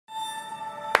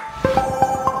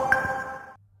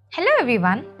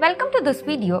everyone, welcome to this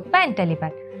video by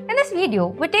Intellipaat. In this video,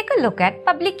 we take a look at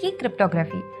public key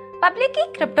cryptography. Public key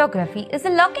cryptography is a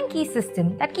lock and key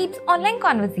system that keeps online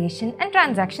conversation and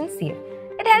transactions safe.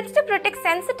 It helps to protect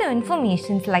sensitive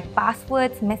information like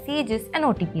passwords, messages, and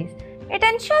OTPs. It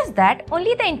ensures that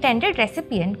only the intended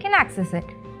recipient can access it,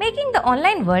 making the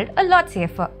online world a lot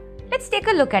safer. Let's take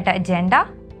a look at our agenda.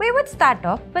 We would start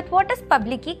off with what is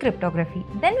public key cryptography.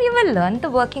 Then we will learn the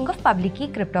working of public key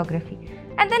cryptography.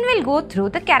 And then we'll go through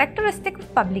the characteristics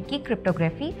of public key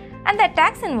cryptography and the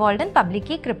attacks involved in public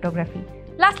key cryptography.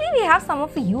 Lastly, we have some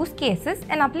of the use cases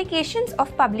and applications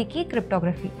of public key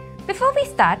cryptography. Before we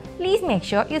start, please make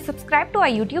sure you subscribe to our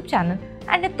YouTube channel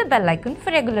and hit the bell icon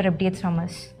for regular updates from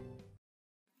us.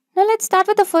 Now let's start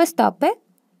with the first topic.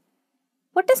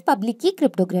 What is public key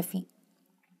cryptography?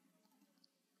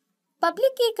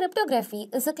 Public key cryptography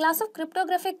is a class of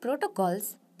cryptographic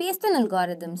protocols based on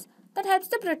algorithms that helps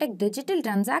to protect digital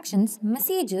transactions,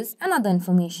 messages, and other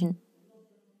information.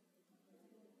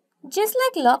 Just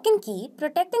like lock and key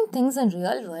protecting things in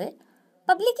real world,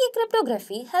 public key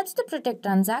cryptography helps to protect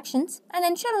transactions and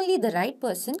ensure only the right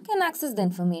person can access the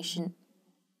information.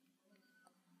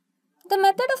 The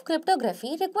method of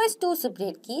cryptography requires two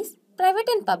separate keys, private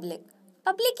and public.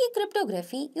 Public key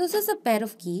cryptography uses a pair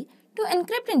of keys to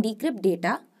encrypt and decrypt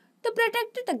data to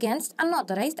protect it against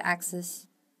unauthorized access.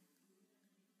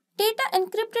 Data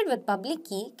encrypted with public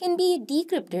key can be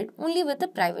decrypted only with a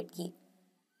private key.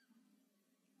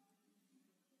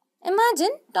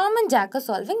 Imagine Tom and Jack are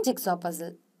solving jigsaw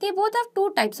puzzle. They both have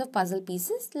two types of puzzle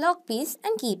pieces, lock piece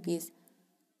and key piece.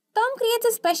 Tom creates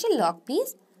a special lock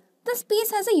piece. This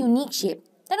piece has a unique shape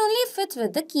that only fits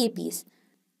with the key piece.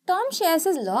 Tom shares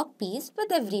his lock piece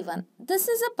with everyone. This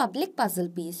is a public puzzle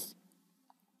piece.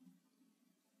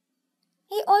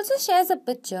 He also shares a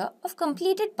picture of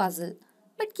completed puzzle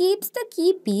but keeps the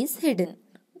key piece hidden.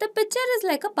 The picture is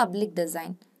like a public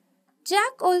design.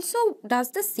 Jack also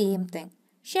does the same thing,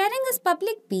 sharing his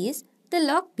public piece, the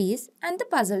lock piece and the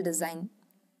puzzle design.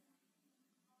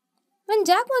 When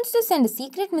Jack wants to send a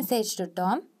secret message to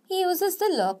Tom, he uses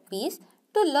the lock piece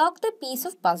to lock the piece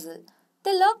of puzzle.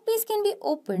 The lock piece can be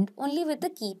opened only with the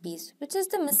key piece, which is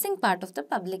the missing part of the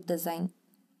public design.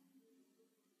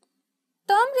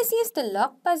 Tom receives the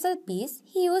locked puzzle piece.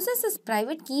 He uses his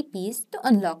private key piece to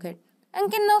unlock it and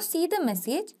can now see the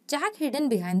message Jack hidden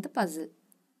behind the puzzle.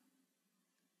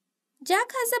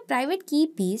 Jack has a private key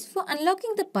piece for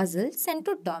unlocking the puzzle sent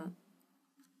to Tom.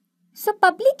 So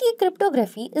public key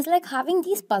cryptography is like having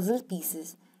these puzzle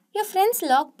pieces. Your friend's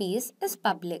lock piece is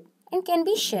public and can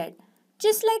be shared,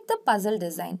 just like the puzzle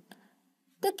design.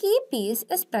 The key piece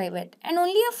is private and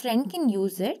only a friend can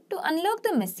use it to unlock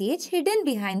the message hidden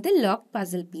behind the locked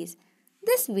puzzle piece.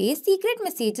 This way, secret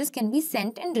messages can be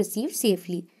sent and received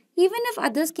safely, even if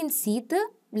others can see the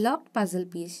locked puzzle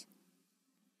piece.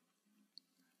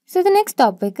 So the next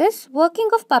topic is working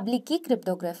of public key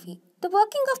cryptography. The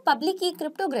working of public key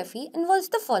cryptography involves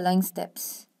the following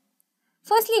steps.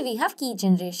 Firstly, we have key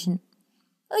generation.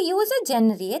 A user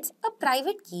generates a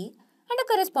private key and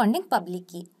a corresponding public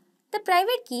key. The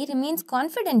private key remains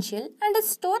confidential and is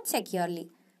stored securely,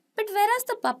 but whereas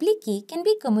the public key can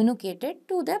be communicated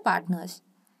to their partners.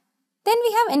 Then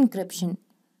we have encryption.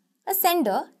 A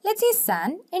sender, let's say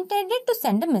San, intended to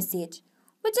send a message,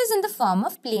 which is in the form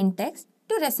of plain text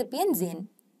to recipient Zane.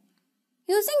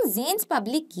 Using Zane's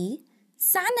public key,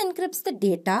 San encrypts the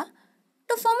data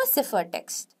to form a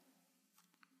ciphertext.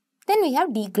 Then we have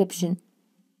decryption.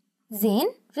 Zane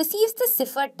receives the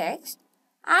ciphertext,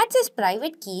 adds his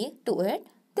private key to it.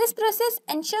 This process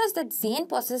ensures that Zane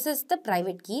possesses the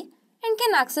private key and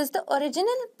can access the original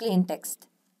plain text.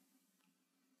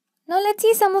 Now let's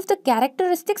see some of the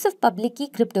characteristics of public key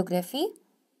cryptography.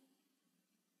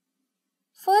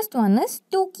 First one is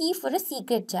 2 key for a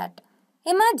secret chat.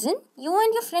 Imagine you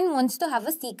and your friend wants to have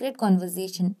a secret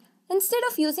conversation. Instead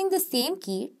of using the same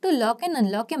key to lock and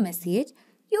unlock a message,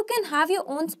 you can have your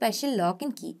own special lock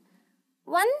and key.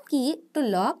 One key to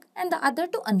lock and the other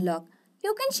to unlock.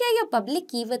 You can share your public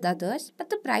key with others, but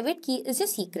the private key is your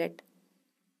secret.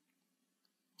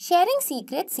 Sharing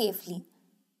secrets safely.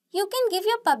 You can give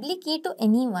your public key to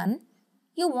anyone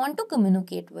you want to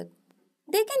communicate with.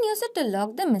 They can use it to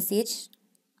lock the message.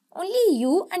 Only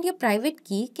you and your private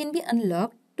key can be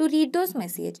unlocked to read those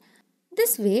messages.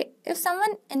 This way, if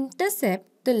someone intercepts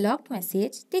the locked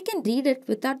message, they can read it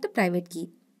without the private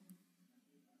key.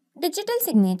 Digital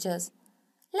signatures.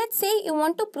 Let's say you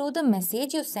want to prove the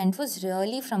message you sent was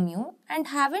really from you and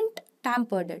haven't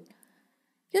tampered it.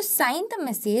 You sign the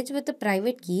message with a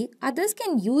private key. Others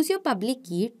can use your public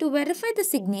key to verify the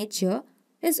signature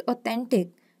is authentic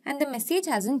and the message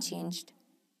hasn't changed.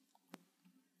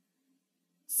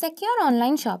 Secure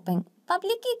online shopping.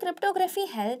 Public key cryptography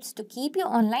helps to keep your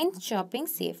online shopping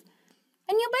safe.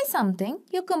 When you buy something,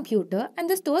 your computer and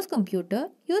the store's computer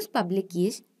use public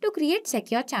keys to create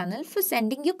secure channel for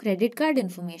sending your credit card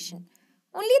information.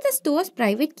 Only the store's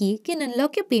private key can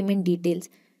unlock your payment details,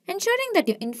 ensuring that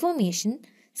your information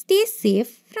stays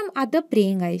safe from other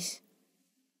prying eyes.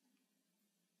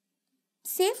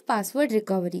 Safe password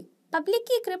recovery. Public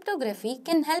key cryptography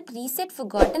can help reset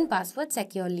forgotten passwords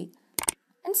securely.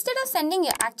 Instead of sending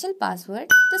your actual password,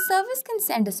 the service can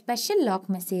send a special lock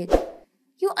message.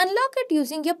 You unlock it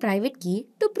using your private key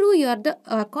to prove you're the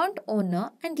account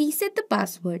owner and reset the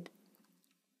password.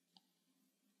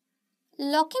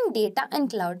 Locking data in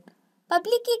cloud.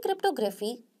 Public key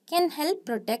cryptography can help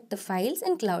protect the files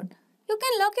in cloud. You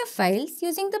can lock your files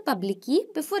using the public key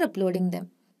before uploading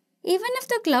them. Even if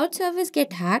the cloud service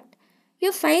gets hacked,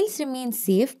 your files remain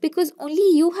safe because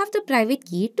only you have the private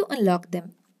key to unlock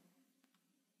them.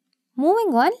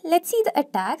 Moving on, let's see the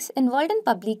attacks involved in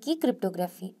public key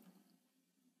cryptography.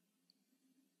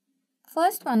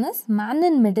 First one is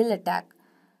man-in-middle attack.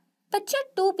 Picture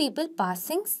two people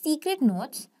passing secret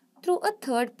notes through a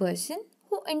third person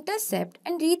who intercept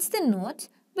and reads the notes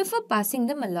before passing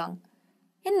them along.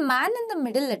 In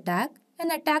man-in-the-middle attack, an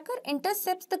attacker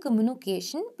intercepts the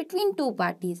communication between two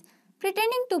parties,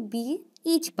 pretending to be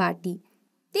each party.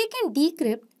 They can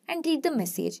decrypt and read the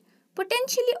message,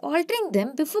 potentially altering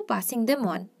them before passing them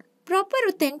on. Proper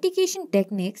authentication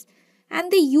techniques and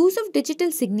the use of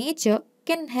digital signature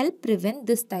can help prevent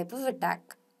this type of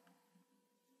attack.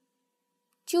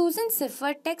 Chosen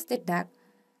ciphertext attack.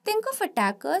 Think of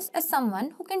attackers as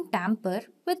someone who can tamper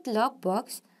with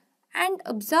lockbox and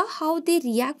observe how they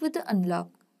react with the unlock.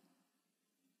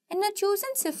 In a chosen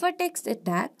ciphertext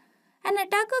attack, an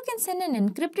attacker can send an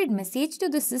encrypted message to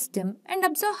the system and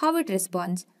observe how it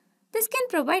responds. This can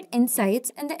provide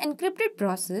insights in the encrypted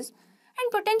process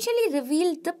and potentially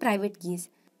reveal the private keys.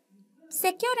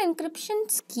 Secure encryption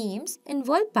schemes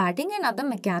involve padding and other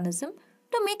mechanisms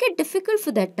to make it difficult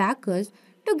for the attackers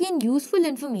to gain useful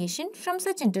information from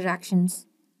such interactions.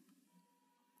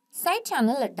 Side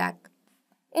channel attack.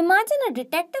 Imagine a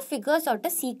detective figures out a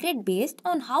secret based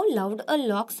on how loud a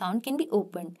lock sound can be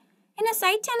opened. In a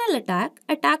side channel attack,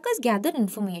 attackers gather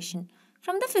information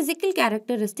from the physical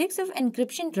characteristics of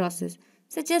encryption process,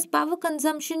 such as power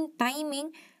consumption,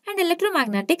 timing, and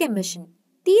electromagnetic emission.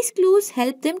 These clues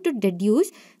help them to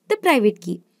deduce the private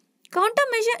key.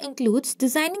 Countermeasure includes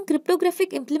designing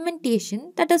cryptographic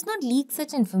implementation that does not leak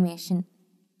such information.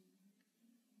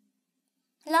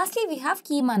 Lastly, we have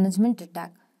key management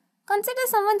attack. Consider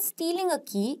someone stealing a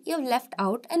key you've left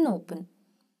out and open.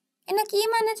 In a key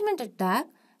management attack,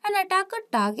 an attacker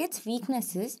targets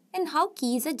weaknesses in how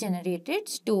keys are generated,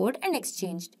 stored, and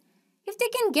exchanged. If they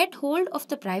can get hold of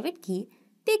the private key,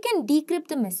 they can decrypt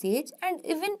the message and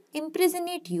even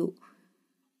impersonate you.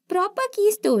 Proper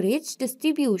key storage,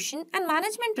 distribution, and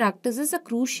management practices are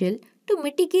crucial to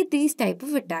mitigate these type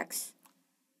of attacks.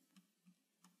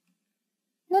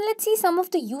 Now let's see some of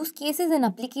the use cases and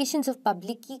applications of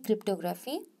public key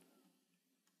cryptography.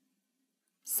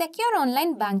 Secure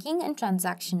online banking and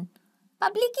transaction.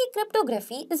 Public key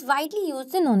cryptography is widely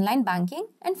used in online banking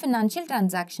and financial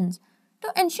transactions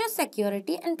to ensure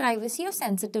security and privacy of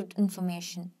sensitive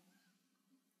information.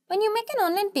 When you make an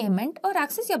online payment or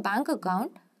access your bank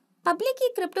account, public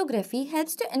key cryptography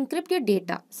helps to encrypt your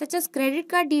data, such as credit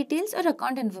card details or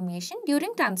account information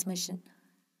during transmission.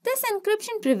 This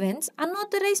encryption prevents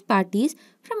unauthorized parties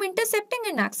from intercepting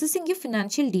and accessing your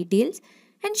financial details,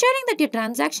 ensuring that your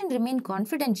transaction remain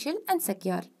confidential and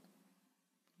secure.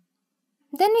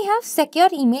 Then we have secure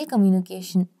email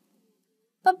communication.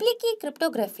 Public key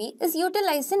cryptography is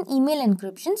utilized in email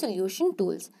encryption solution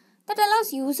tools that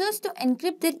allows users to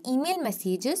encrypt their email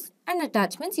messages and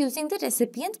attachments using the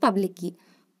recipient's public key.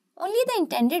 Only the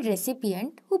intended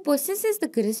recipient who possesses the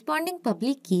corresponding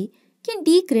public key can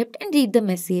decrypt and read the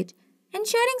message,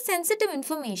 ensuring sensitive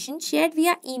information shared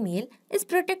via email is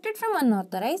protected from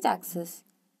unauthorized access.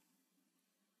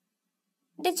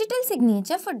 Digital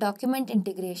signature for document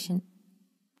integration.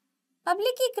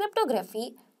 Public key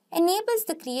cryptography enables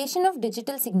the creation of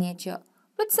digital signature,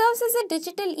 which serves as a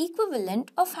digital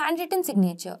equivalent of handwritten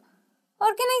signature.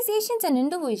 Organizations and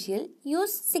individuals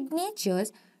use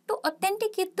signatures to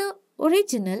authenticate the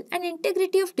original and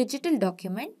integrity of digital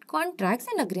document, contracts,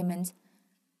 and agreements.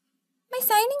 By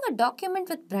signing a document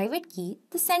with private key,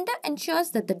 the sender ensures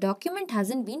that the document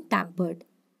hasn't been tampered.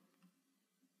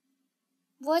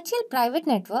 Virtual private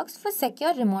networks for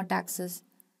secure remote access.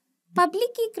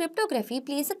 Public key cryptography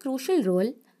plays a crucial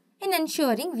role in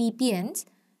ensuring VPNs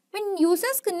When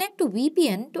users connect to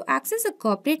VPN to access a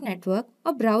corporate network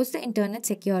or browse the internet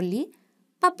securely,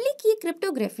 public key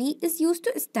cryptography is used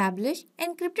to establish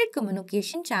encrypted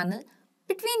communication channel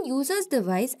between user's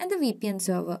device and the VPN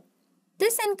server.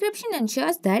 This encryption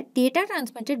ensures that data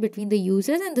transmitted between the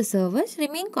users and the servers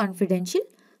remain confidential,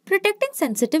 protecting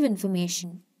sensitive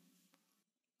information.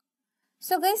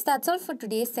 So guys, that's all for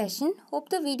today's session. Hope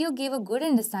the video gave a good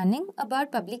understanding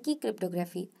about public key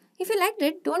cryptography. If you liked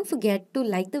it, don't forget to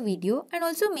like the video and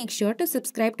also make sure to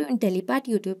subscribe to Intellipaat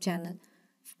YouTube channel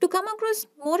to come across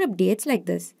more updates like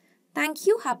this. Thank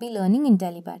you. Happy learning,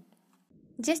 Intellipaat.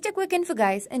 Just a quick info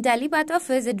guys, Intellipaat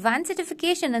offers Advanced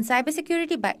Certification in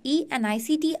Cybersecurity by E and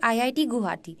ICT IIT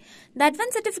Guwahati. The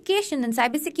Advanced Certification in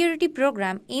Cybersecurity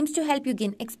program aims to help you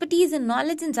gain expertise and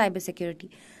knowledge in cybersecurity.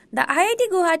 The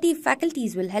IIT Guwahati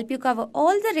faculties will help you cover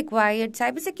all the required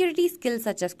cybersecurity skills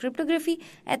such as cryptography,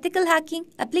 ethical hacking,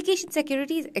 application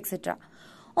securities, etc.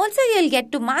 Also, you'll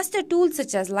get to master tools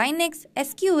such as Linux,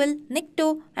 SQL,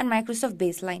 Nikto, and Microsoft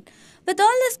Baseline. With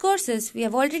all these courses, we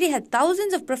have already had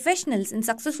thousands of professionals in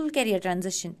successful career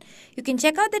transition. You can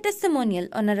check out the testimonial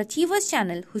on our Achievers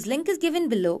channel, whose link is given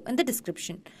below in the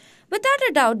description. Without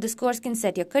a doubt, this course can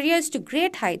set your careers to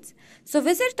great heights. So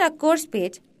visit our course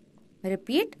page.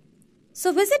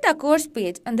 Visit our course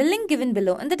page on the link given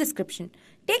below in the description.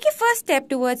 Take your first step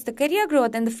towards the career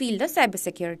growth in the field of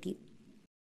cybersecurity.